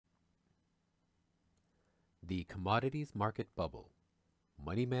The Commodities Market Bubble,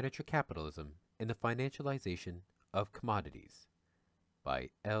 Money Manager Capitalism and the Financialization of Commodities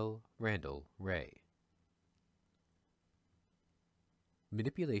by L. Randall Wray.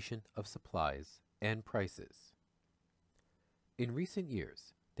 Manipulation of supplies and prices. In recent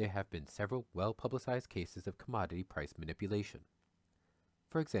years, there have been several well-publicized cases of commodity price manipulation.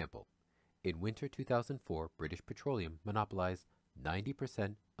 For example, in winter 2004, British Petroleum monopolized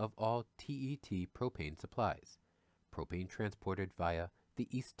 90% of all TET propane supplies, propane transported via the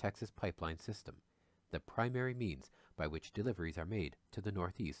East Texas pipeline system, the primary means by which deliveries are made to the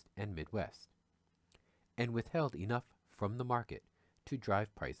Northeast and Midwest, and withheld enough from the market to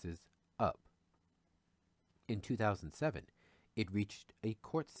drive prices up. In 2007, it reached a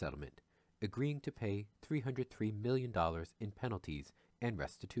court settlement agreeing to pay $303 million in penalties and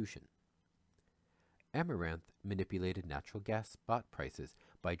restitution. Amaranth manipulated natural gas spot prices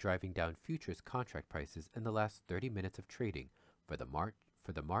by driving down futures contract prices in the last 30 minutes of trading for the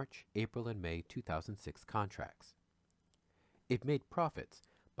March, April, and May 2006 contracts. It made profits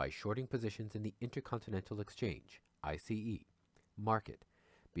by shorting positions in the Intercontinental Exchange (ICE) market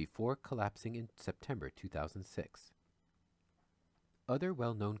before collapsing in September 2006. Other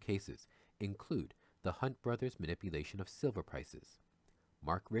well-known cases include the Hunt brothers' manipulation of silver prices,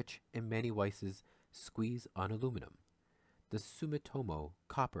 Mark Rich and Manny Weiss's squeeze on aluminum, the Sumitomo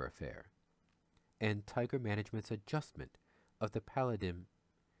copper affair, and Tiger Management's adjustment of the palladium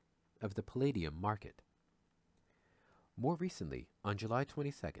market. More recently, on July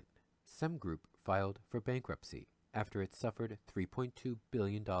 22nd, Sem Group filed for bankruptcy after it suffered $3.2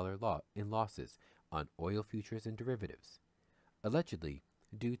 billion in losses on oil futures and derivatives, allegedly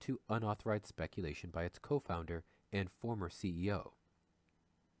due to unauthorized speculation by its co-founder and former CEO.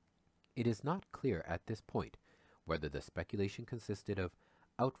 It is not clear at this point whether the speculation consisted of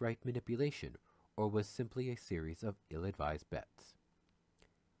outright manipulation or was simply a series of ill-advised bets.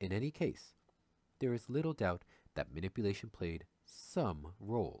 In any case, there is little doubt that manipulation played some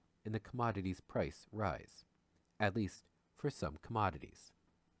role in the commodities price rise, at least for some commodities.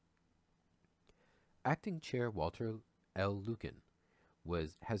 Acting Chair Walter L. Lucan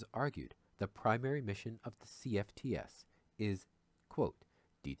has argued the primary mission of the CFTS is, quote,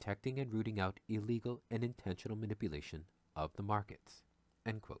 detecting and rooting out illegal and intentional manipulation of the markets,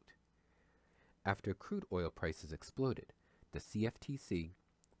 end quote. After crude oil prices exploded, the CFTC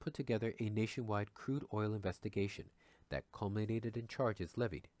put together a nationwide crude oil investigation that culminated in charges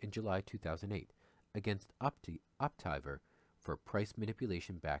levied in July 2008 against Optiver for price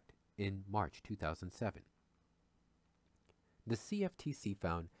manipulation backed in March 2007. The CFTC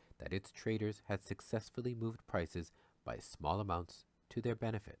found that its traders had successfully moved prices by small amounts to their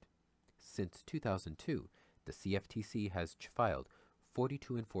benefit. Since 2002, the CFTC has filed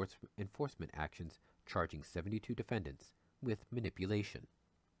 42 enforcement actions charging 72 defendants with manipulation.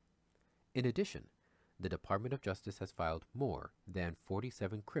 In addition, the Department of Justice has filed more than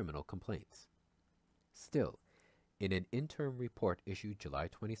 47 criminal complaints. Still, in an interim report issued July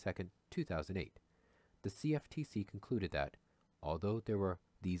 22, 2008, the CFTC concluded that, although there were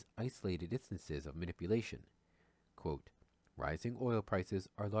these isolated instances of manipulation, quote, rising oil prices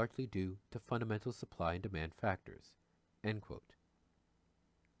are largely due to fundamental supply and demand factors, end quote.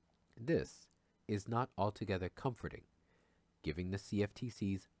 This is not altogether comforting, giving the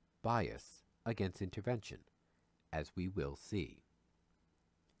CFTC's bias against intervention, as we will see.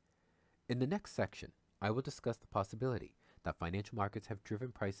 In the next section, I will discuss the possibility that financial markets have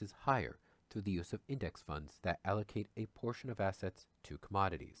driven prices higher through the use of index funds that allocate a portion of assets to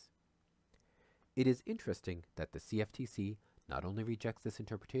commodities. It is interesting that the CFTC not only rejects this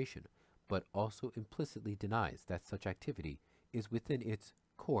interpretation, but also implicitly denies that such activity is within its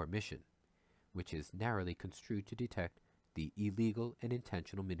core mission, which is narrowly construed to detect the illegal and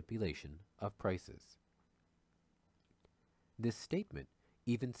intentional manipulation of prices. This statement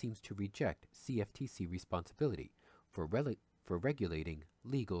even seems to reject CFTC responsibility for regulating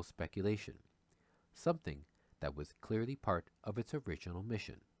legal speculation, something that was clearly part of its original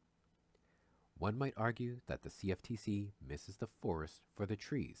mission. One might argue that the CFTC misses the forest for the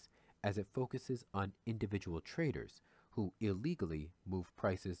trees as it focuses on individual traders who illegally move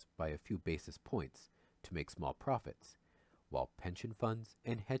prices by a few basis points to make small profits, while pension funds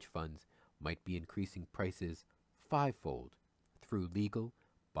and hedge funds might be increasing prices fivefold through legal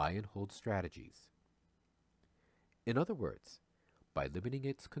buy-and-hold strategies. In other words, by limiting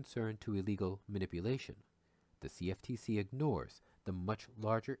its concern to illegal manipulation, the CFTC ignores the much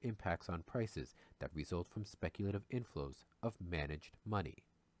larger impacts on prices that result from speculative inflows of managed money.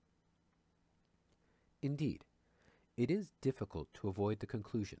 Indeed, it is difficult to avoid the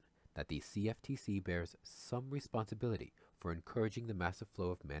conclusion that the CFTC bears some responsibility for encouraging the massive flow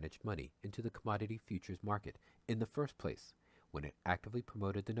of managed money into the commodity futures market in the first place, when it actively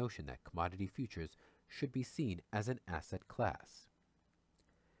promoted the notion that commodity futures should be seen as an asset class.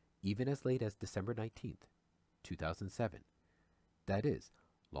 Even as late as December 19th, 2007, that is,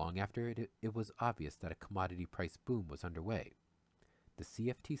 long after it was obvious that a commodity price boom was underway, the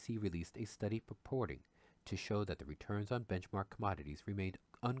CFTC released a study purporting to show that the returns on benchmark commodities remained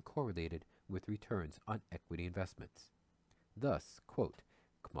uncorrelated with returns on equity investments. Thus, quote,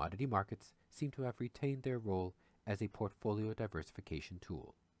 commodity markets seem to have retained their role as a portfolio diversification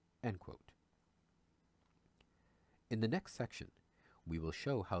tool, end quote. In the next section, we will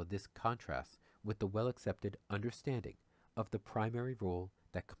show how this contrasts with the well-accepted understanding of the primary role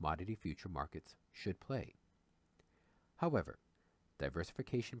that commodity future markets should play. However,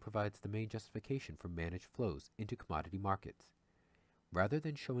 diversification provides the main justification for managed flows into commodity markets. Rather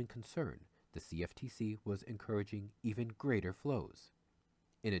than showing concern, the CFTC was encouraging even greater flows.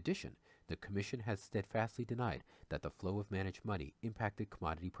 In addition, the Commission has steadfastly denied that the flow of managed money impacted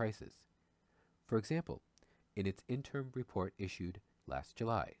commodity prices. For example, in its interim report issued last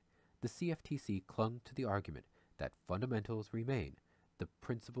July, the CFTC clung to the argument that fundamentals remain the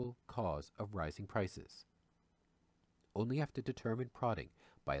principal cause of rising prices. Only after determined prodding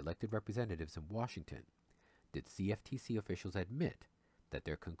by elected representatives in Washington did CFTC officials admit that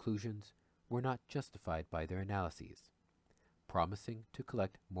their conclusions were not justified by their analyses, promising to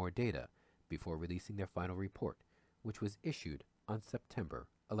collect more data before releasing their final report, which was issued on September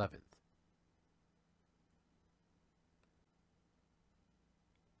 11th.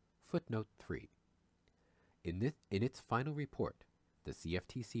 Footnote 3. In its final report, the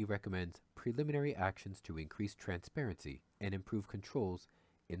CFTC recommends preliminary actions to increase transparency and improve controls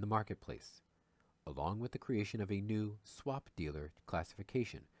in the marketplace, along with the creation of a new swap dealer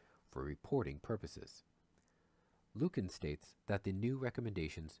classification for reporting purposes. Lucan states that the new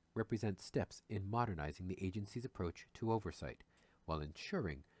recommendations represent steps in modernizing the agency's approach to oversight while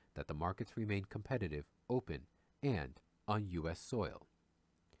ensuring that the markets remain competitive, open, and on U.S. soil.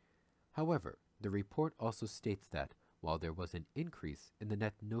 However, the report also states that while there was an increase in the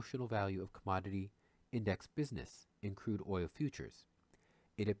net notional value of commodity index business in crude oil futures,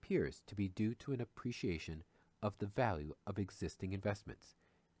 it appears to be due to an appreciation of the value of existing investments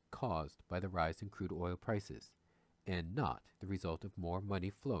caused by the rise in crude oil prices, and not the result of more money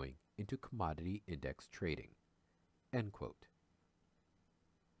flowing into commodity index trading. End quote.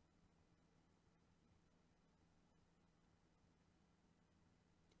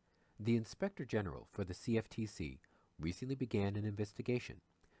 The Inspector General for the CFTC recently began an investigation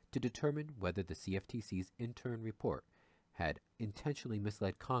to determine whether the CFTC's intern report had intentionally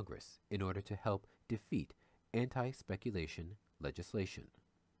misled Congress in order to help defeat anti-speculation legislation.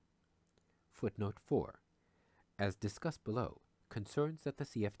 Footnote 4. As discussed below, concerns that the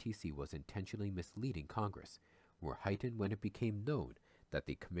CFTC was intentionally misleading Congress were heightened when it became known that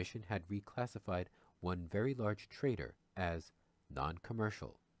the Commission had reclassified one very large trader as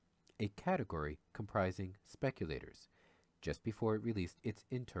non-commercial, a category comprising speculators, just before it released its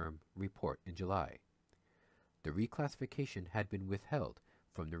interim report in July. The reclassification had been withheld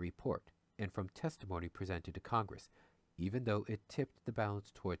from the report and from testimony presented to Congress, even though it tipped the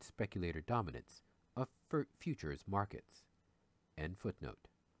balance towards speculator dominance of futures markets. End footnote.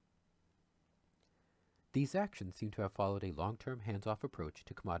 These actions seem to have followed a long-term hands-off approach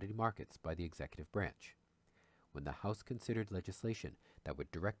to commodity markets by the executive branch. When the House considered legislation that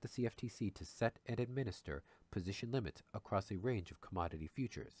would direct the CFTC to set and administer position limits across a range of commodity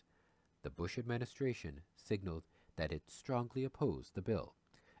futures, the Bush administration signaled that it strongly opposed the bill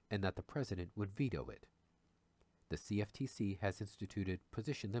and that the president would veto it. The CFTC has instituted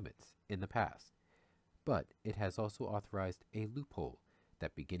position limits in the past, but it has also authorized a loophole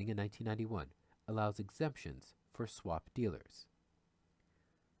that, beginning in 1991, allows exemptions for swap dealers.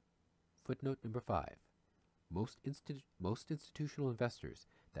 Footnote number 5. Most institutional investors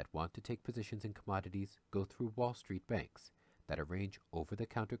that want to take positions in commodities go through Wall Street banks that arrange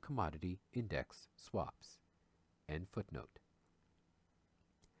over-the-counter commodity index swaps. End footnote.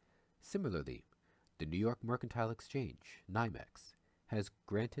 Similarly, the New York Mercantile Exchange, NYMEX, has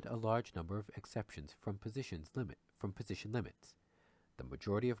granted a large number of exceptions from position limits, the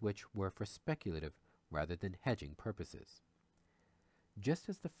majority of which were for speculative rather than hedging purposes. Just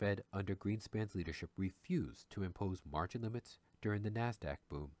as the Fed under Greenspan's leadership refused to impose margin limits during the NASDAQ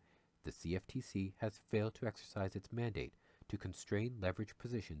boom, the CFTC has failed to exercise its mandate to constrain leverage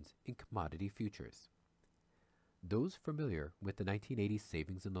positions in commodity futures. Those familiar with the 1980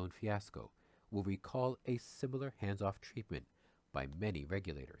 savings and loan fiasco will recall a similar hands-off treatment by many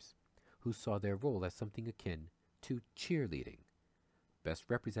regulators, who saw their role as something akin to cheerleading, best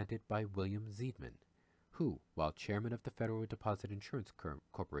represented by William Zeidman, who, while chairman of the Federal Deposit Insurance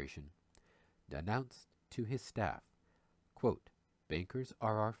Corporation, announced to his staff, quote, "Bankers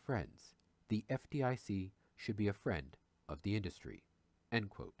are our friends. The FDIC should be a friend of the industry," end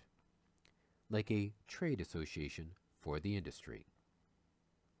quote, like a trade association for the industry.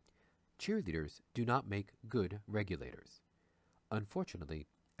 Cheerleaders do not make good regulators. Unfortunately,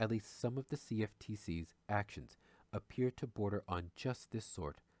 at least some of the CFTC's actions appear to border on just this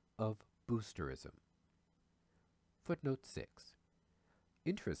sort of boosterism. Footnote 6.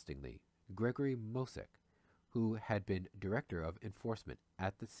 Interestingly, Gregory Mosek, who had been Director of Enforcement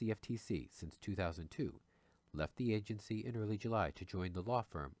at the CFTC since 2002, left the agency in early July to join the law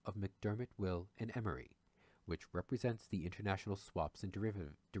firm of McDermott, Will & Emery, which represents the International Swaps and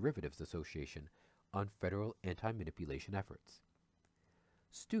Derivatives Association on federal anti-manipulation efforts.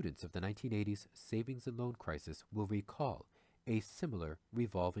 Students of the 1980s savings and loan crisis will recall a similar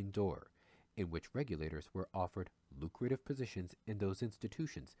revolving door in which regulators were offered lucrative positions in those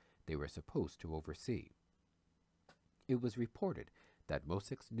institutions they were supposed to oversee. It was reported that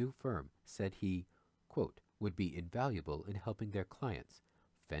Mosek's new firm said he, quote, would be invaluable in helping their clients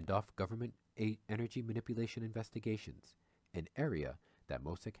fend off government energy manipulation investigations, an area that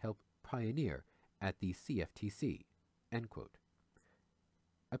Mosek helped pioneer at the CFTC, end quote.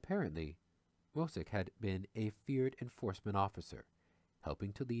 Apparently, Mosek had been a feared enforcement officer,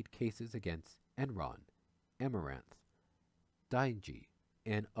 helping to lead cases against Enron, Amaranth, Dynge,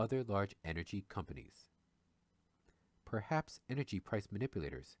 and other large energy companies. Perhaps energy price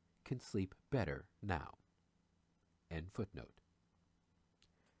manipulators can sleep better now. End footnote.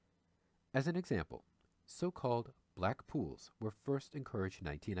 As an example, so-called black pools were first encouraged in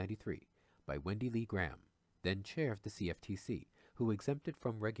 1993 by Wendy Lee Graham, then chair of the CFTC, who exempted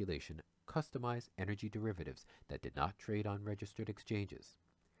from regulation customized energy derivatives that did not trade on registered exchanges.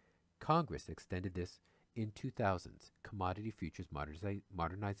 Congress extended this in 2000's Commodity Futures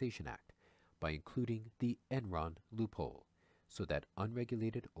Modernization Act by including the Enron loophole, so that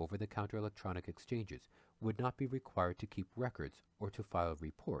unregulated over-the-counter electronic exchanges would not be required to keep records or to file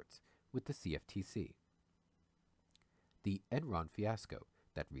reports with the CFTC. The Enron fiasco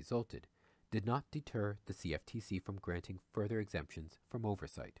that resulted did not deter the CFTC from granting further exemptions from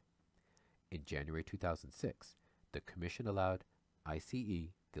oversight. In January 2006, the Commission allowed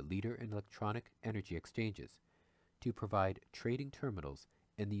ICE, the leader in electronic energy exchanges, to provide trading terminals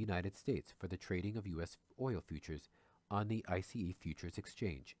in the United States for the trading of U.S. oil futures on the ICE Futures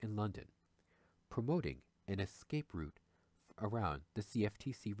Exchange in London, promoting an escape route around the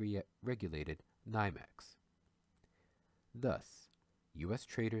CFTC-regulated NYMEX. Thus, U.S.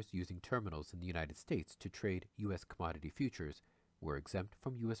 traders using terminals in the United States to trade U.S. commodity futures were exempt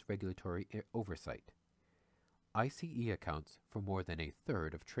from U.S. regulatory oversight. ICE accounts for more than a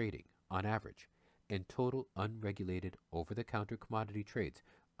third of trading, on average, and total unregulated over-the-counter commodity trades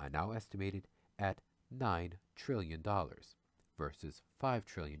are now estimated at $9 trillion versus $5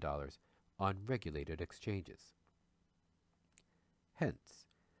 trillion on regulated exchanges. Hence,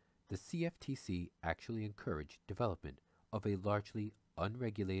 the CFTC actually encouraged development of a largely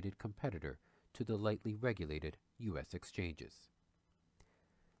unregulated competitor to the lightly regulated U.S. exchanges.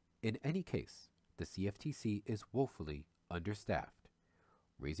 In any case, the CFTC is woefully understaffed,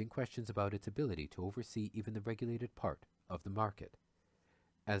 raising questions about its ability to oversee even the regulated part of the market.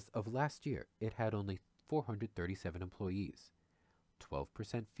 As of last year, it had only 437 employees,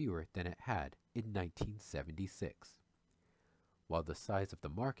 12% fewer than it had in 1976, while the size of the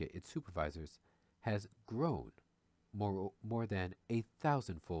market it supervises has grown more than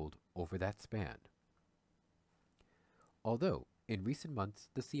 1,000-fold over that span. Although, in recent months,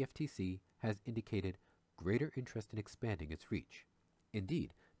 the CFTC has indicated greater interest in expanding its reach.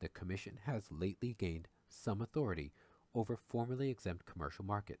 Indeed, the Commission has lately gained some authority over formerly exempt commercial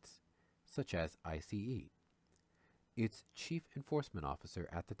markets, such as ICE. Its chief enforcement officer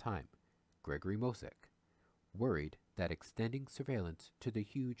at the time, Gregory Mosek, worried that extending surveillance to the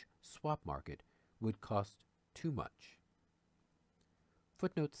huge swap market would cost too much.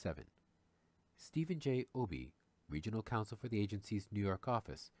 Footnote 7. Stephen J. Obey, Regional Counsel for the agency's New York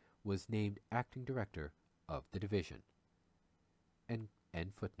office, was named acting director of the division.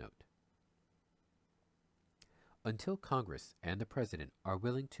 End footnote. Until Congress and the President are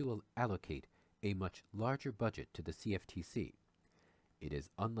willing to allocate a much larger budget to the CFTC, it is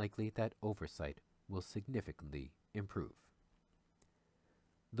unlikely that oversight will significantly improve.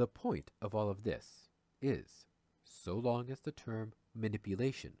 The point of all of this is, so long as the term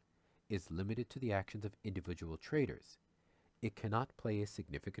manipulation is limited to the actions of individual traders, it cannot play a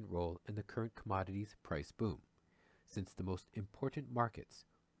significant role in the current commodities price boom, since the most important markets,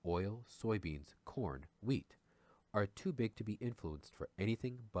 oil, soybeans, corn, wheat, are too big to be influenced for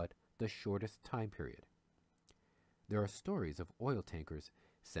anything but the shortest time period. There are stories of oil tankers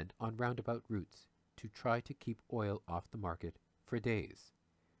sent on roundabout routes to try to keep oil off the market for days.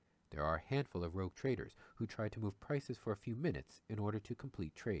 There are a handful of rogue traders who try to move prices for a few minutes in order to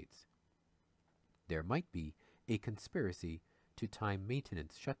complete trades. There might be a conspiracy to time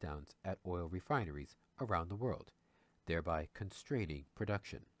maintenance shutdowns at oil refineries around the world, thereby constraining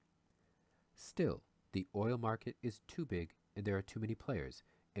production. Still, the oil market is too big and there are too many players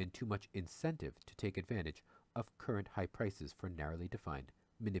and too much incentive to take advantage of current high prices for narrowly defined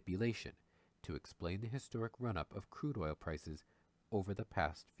manipulation to explain the historic run-up of crude oil prices over the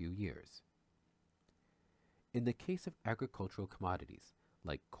past few years. In the case of agricultural commodities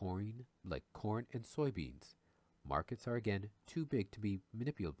like corn and soybeans, markets are again too big to be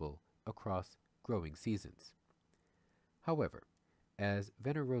manipulable across growing seasons. However, as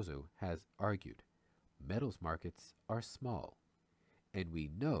Veneroso has argued, metals markets are small, and we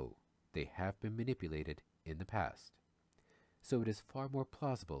know they have been manipulated in the past. So it is far more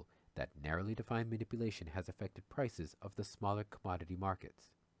plausible that narrowly defined manipulation has affected prices of the smaller commodity markets.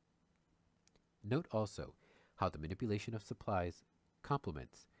 Note also how the manipulation of supplies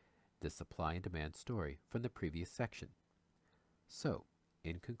complements the supply and demand story from the previous section. So,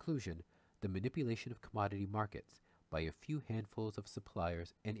 in conclusion, the manipulation of commodity markets by a few handfuls of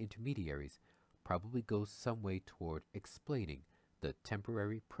suppliers and intermediaries probably goes some way toward explaining the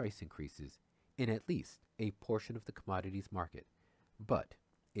temporary price increases in at least a portion of the commodities market, but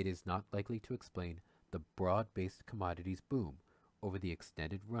it is not likely to explain the broad-based commodities boom over the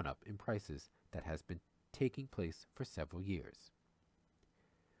extended run-up in prices that has been taking place for several years.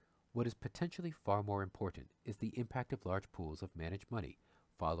 What is potentially far more important is the impact of large pools of managed money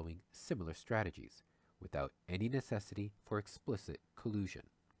following similar strategies, without any necessity for explicit collusion.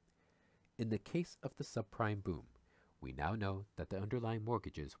 In the case of the subprime boom, we now know that the underlying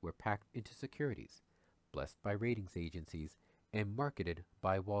mortgages were packed into securities, blessed by ratings agencies, and marketed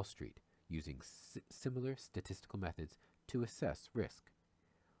by Wall Street using similar statistical methods to assess risk.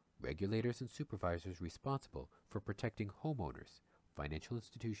 Regulators and supervisors responsible for protecting homeowners, financial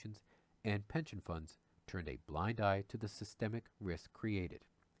institutions, and pension funds turned a blind eye to the systemic risk created,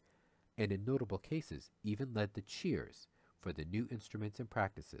 and in notable cases even led the cheers for the new instruments and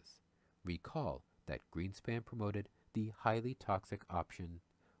practices. Recall that Greenspan promoted the highly toxic option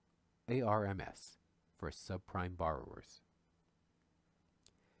ARMS for subprime borrowers.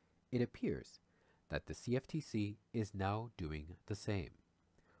 It appears that the CFTC is now doing the same,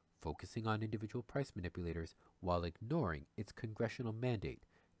 focusing on individual price manipulators while ignoring its congressional mandate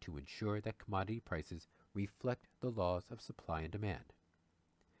to ensure that commodity prices reflect the laws of supply and demand.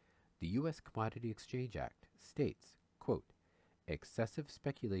 The U.S. Commodity Exchange Act states, quote, excessive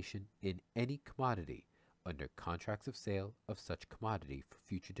speculation in any commodity under contracts of sale of such commodity for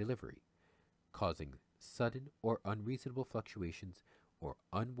future delivery, causing sudden or unreasonable fluctuations or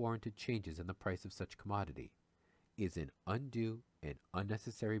unwarranted changes in the price of such commodity, is an undue and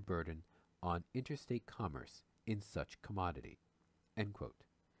unnecessary burden on interstate commerce in such commodity, end quote,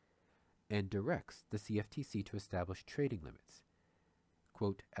 and directs the CFTC to establish trading limits,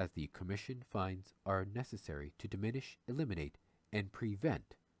 quote, as the Commission finds are necessary to diminish, eliminate, and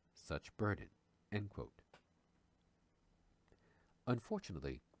prevent such burden, end quote.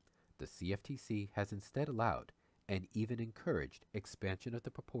 Unfortunately, the CFTC has instead allowed and even encouraged expansion of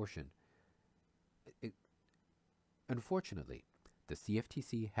the proportion. Unfortunately, the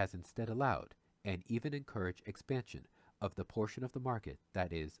CFTC has instead allowed and even encouraged expansion of the portion of the market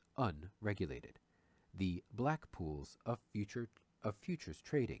that is unregulated, the black pools of futures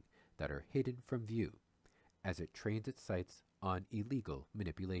trading that are hidden from view, as it trains its sights on illegal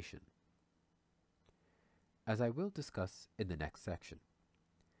manipulation. As I will discuss in the next section,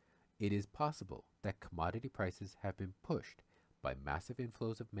 it is possible that commodity prices have been pushed by massive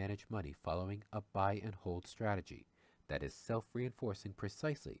inflows of managed money following a buy and hold strategy that is self-reinforcing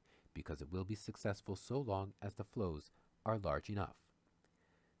precisely because it will be successful so long as the flows are large enough.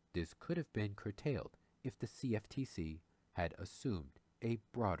 This could have been curtailed if the CFTC had assumed a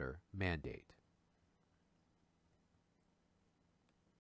broader mandate.